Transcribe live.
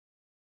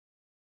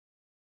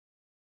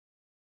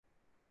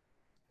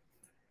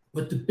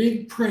What the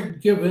big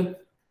print giveth,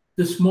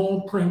 the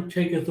small print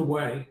taketh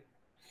away.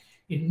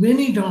 In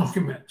many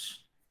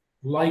documents,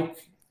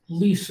 like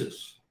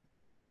leases,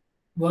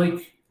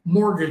 like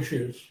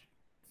mortgages,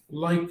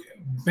 like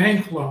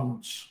bank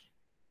loans,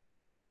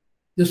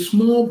 the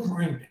small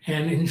print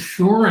and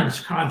insurance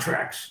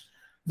contracts,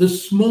 the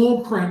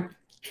small print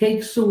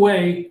takes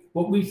away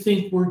what we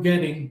think we're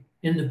getting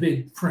in the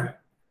big print.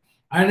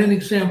 I had an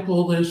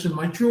example of this in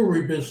my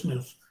jewelry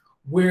business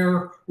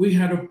where we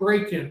had a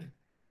break-in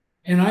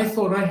and I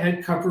thought I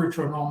had coverage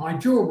on all my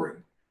jewelry.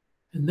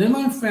 And then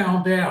I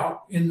found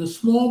out in the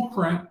small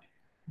print,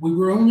 we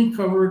were only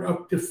covered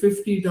up to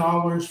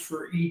 $50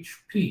 for each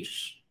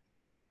piece.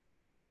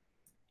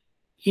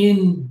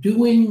 In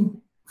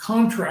doing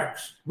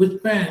contracts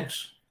with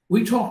banks,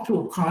 we talked to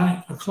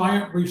a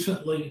client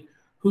recently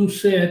who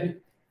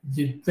said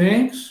the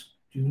banks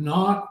do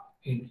not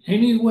in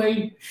any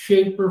way,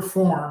 shape, or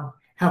form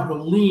have a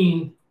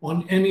lien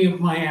on any of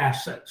my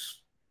assets.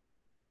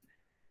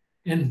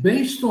 And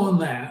based on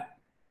that,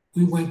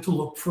 we went to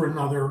look for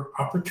another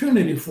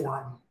opportunity for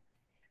him.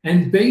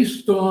 And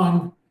based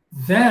on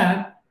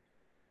that,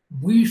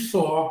 we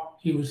saw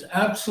he was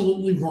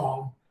absolutely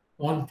wrong.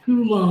 On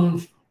 2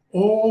 loans,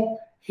 all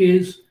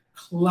his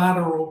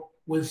collateral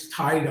was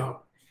tied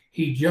up.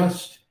 He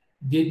just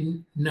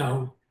didn't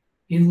know.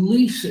 In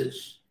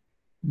leases,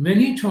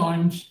 many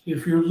times,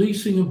 if you're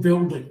leasing a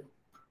building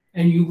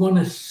and you want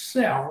to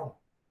sell,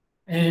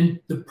 and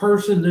the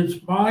person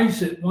that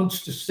buys it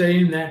wants to stay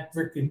in that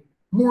brick and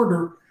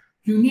mortar,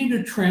 you need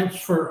a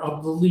transfer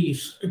of the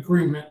lease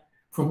agreement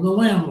from the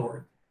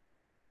landlord.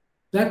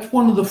 That's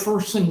one of the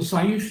first things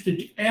I used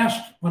to ask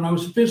when I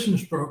was a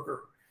business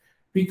broker,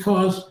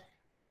 because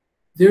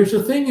there's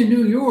a thing in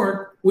New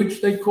York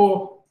which they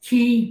call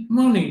key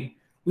money,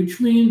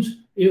 which means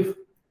if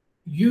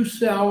you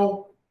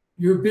sell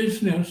your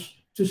business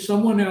to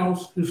someone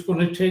else who's going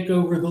to take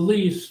over the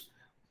lease,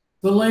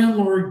 the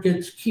landlord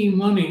gets key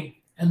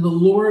money, and the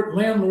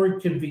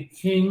landlord can be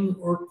king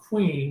or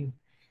queen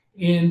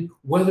in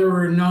whether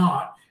or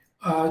not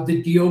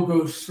the deal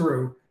goes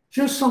through.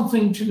 Just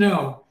something to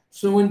know.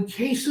 So in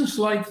cases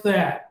like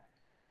that,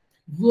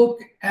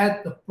 look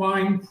at the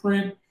fine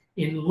print.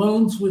 In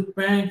loans with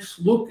banks,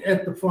 look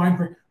at the fine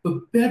print,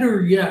 but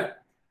better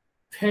yet,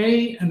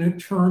 pay an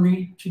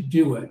attorney to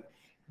do it.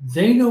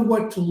 They know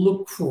what to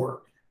look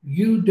for.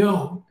 You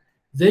don't.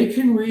 They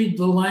can read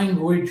the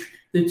language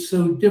that's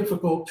so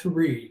difficult to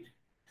read.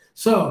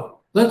 So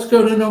let's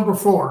go to number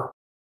 4.